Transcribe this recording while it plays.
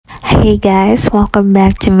Hey guys, welcome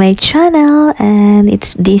back to my channel, and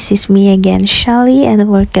this is me again, Shelly, and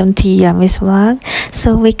welcome to Yummy's vlog.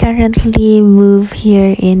 So we currently move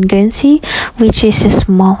here in Guernsey, which is a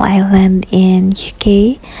small island in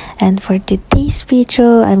UK, and for today's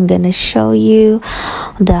video I'm gonna show you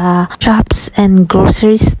the shops and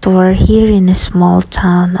grocery store here in a small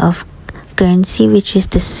town of Guernsey, which is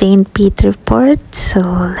the St. Peter Port. So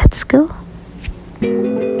let's go.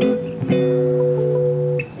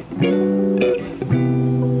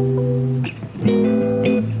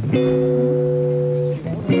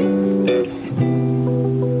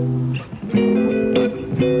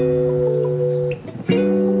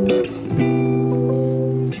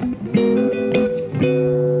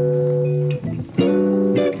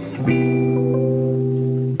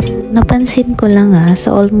 Napansin ko lang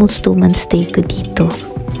sa almost 2 months stay ko dito,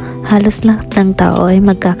 halos lahat ng tao ay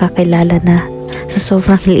magkakakilala na sa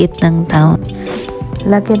sobrang liit ng town.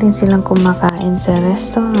 Lagi din silang kumakain sa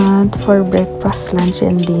restaurant for breakfast, lunch,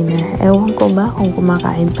 and dinner. Ewan ko ba kung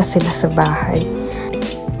kumakain pa sila sa bahay.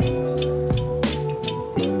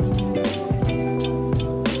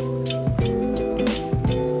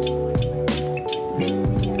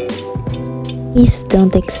 Please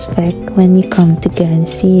don't expect when you come to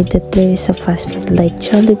Guernsey that there is a fast food like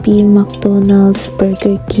Jollibee, McDonald's,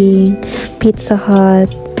 Burger King, Pizza Hut,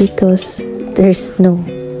 because there's no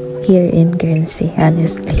here in Guernsey,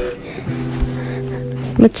 honestly.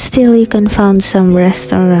 But still, you can find some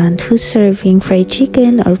restaurant who's serving fried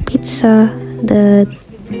chicken or pizza that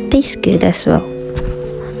tastes good as well.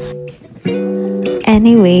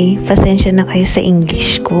 Anyway, pasensya na kayo sa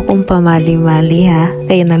English ko kung pamali-mali ha.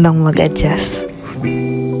 Kayo na lang mag-adjust.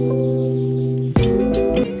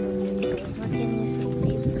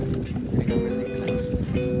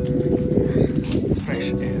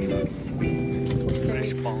 Fresh air.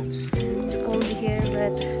 Fresh palms. It's cold here,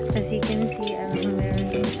 but as you can see, I'm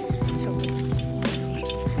wearing shorts like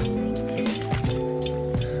this.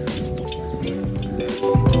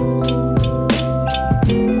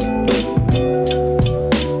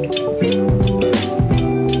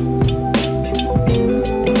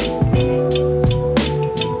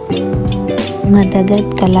 Madagad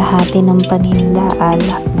kalahati ng paninda,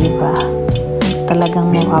 alak, diba?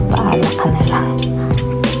 Talagang mapapaalak ka na lang.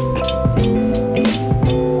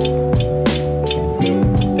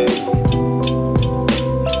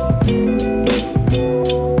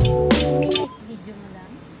 Video mo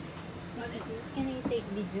lang? Can I take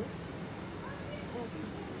video?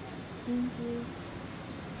 Thank you.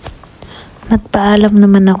 Nagpaalam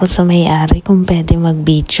naman ako sa may-ari kung pwede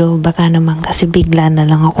mag-video. Baka naman kasi bigla na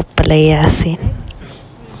lang ako palayasin.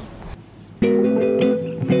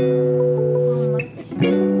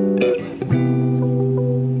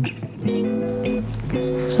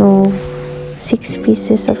 So, 6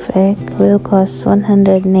 pieces of egg will cost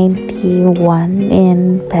 191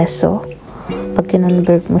 in peso. Pag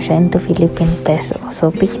kinonvert mo siya into Philippine peso.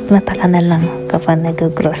 So, pikit mata ka na lang kapag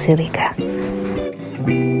nag-grocery ka.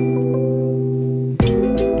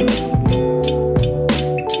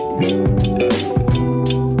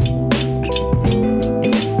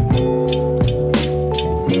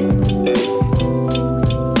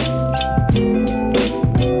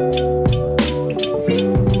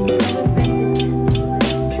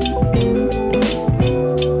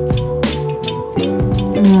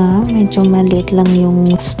 Medyo maliit lang yung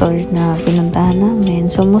store na pinuntahan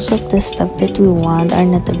namin. So most of the stuff that we want are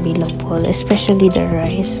not available, especially the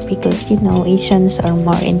rice, because you know Asians are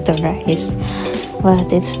more into rice,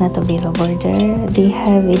 but it's not available there. They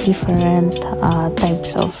have a different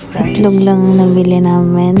types of rice. Itlog lang nabili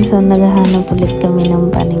namin, so naghahanap ulit kami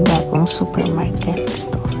ng panibagong supermarket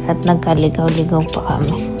store at nagkaligaw-ligaw pa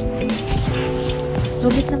kami.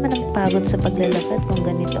 Sulit naman ang pagod sa paglalakad kung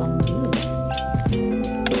ganito ang view.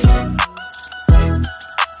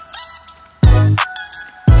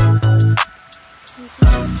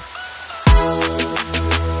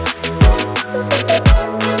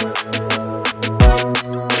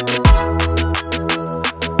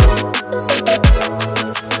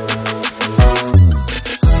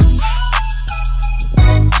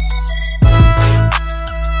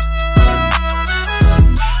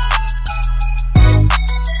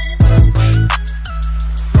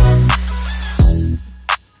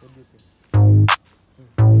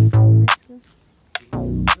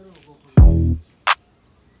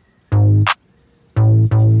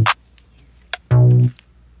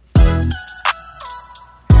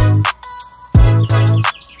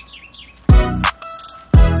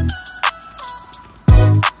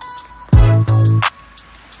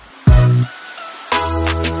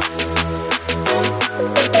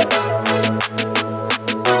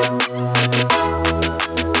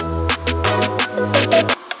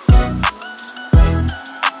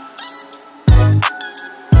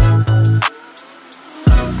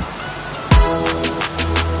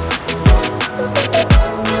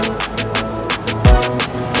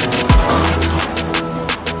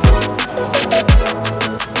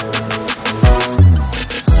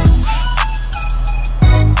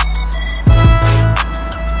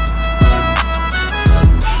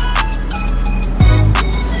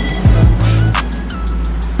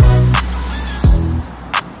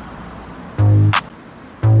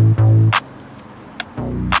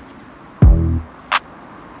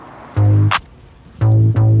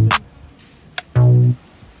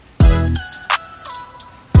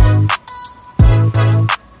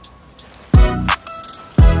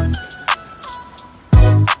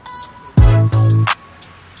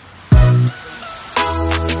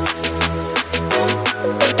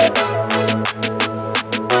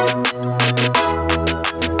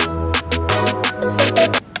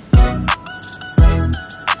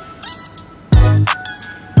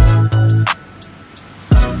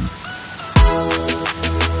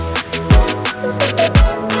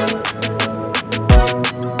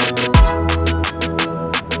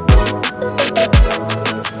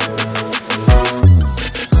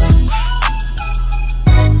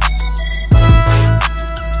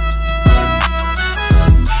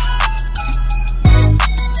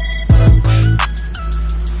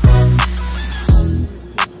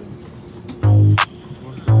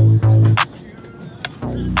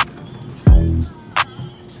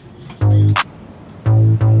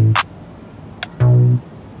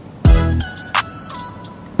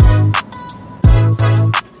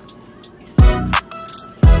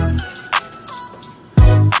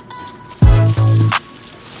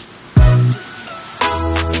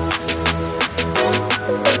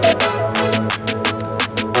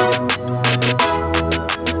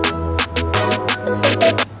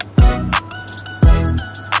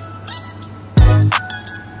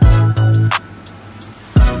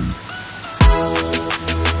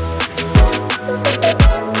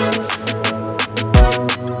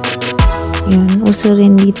 Uso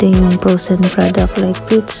rin dito yung frozen product like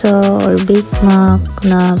pizza or baked mac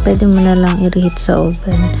na pwede mo na lang i-reheat sa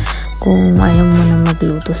oven kung ayaw mo na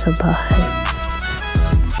magluto sa bahay.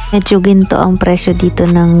 Medyo ginto ang presyo dito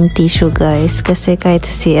ng tissue guys kasi kahit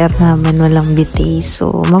sa CR naman walang bidet,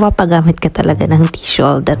 so mapapagamit ka talaga ng tissue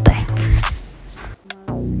all the time.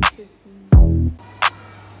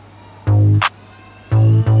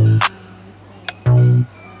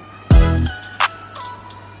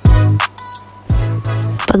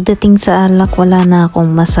 Pagdating sa alak, wala na akong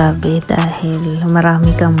masabi dahil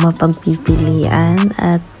marami kang mapagpipilian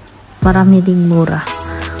at marami ding mura.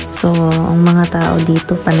 So, ang mga tao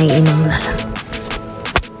dito panay inom na lang.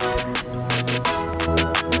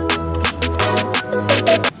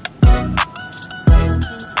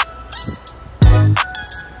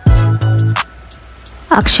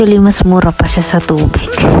 Actually, mas mura pa siya sa tubig.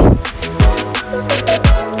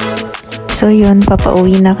 So yun,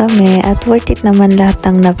 papauwi na kami at worth it naman lahat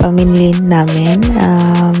ng napamili namin.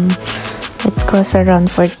 It costs around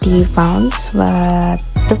 40 pounds but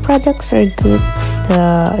the products are good,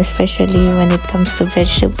 especially when it comes to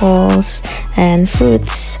vegetables and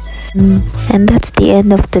fruits. And that's the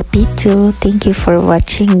end of the video. Thank you for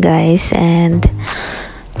watching guys, and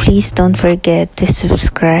please don't forget to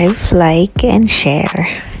subscribe, like, and share.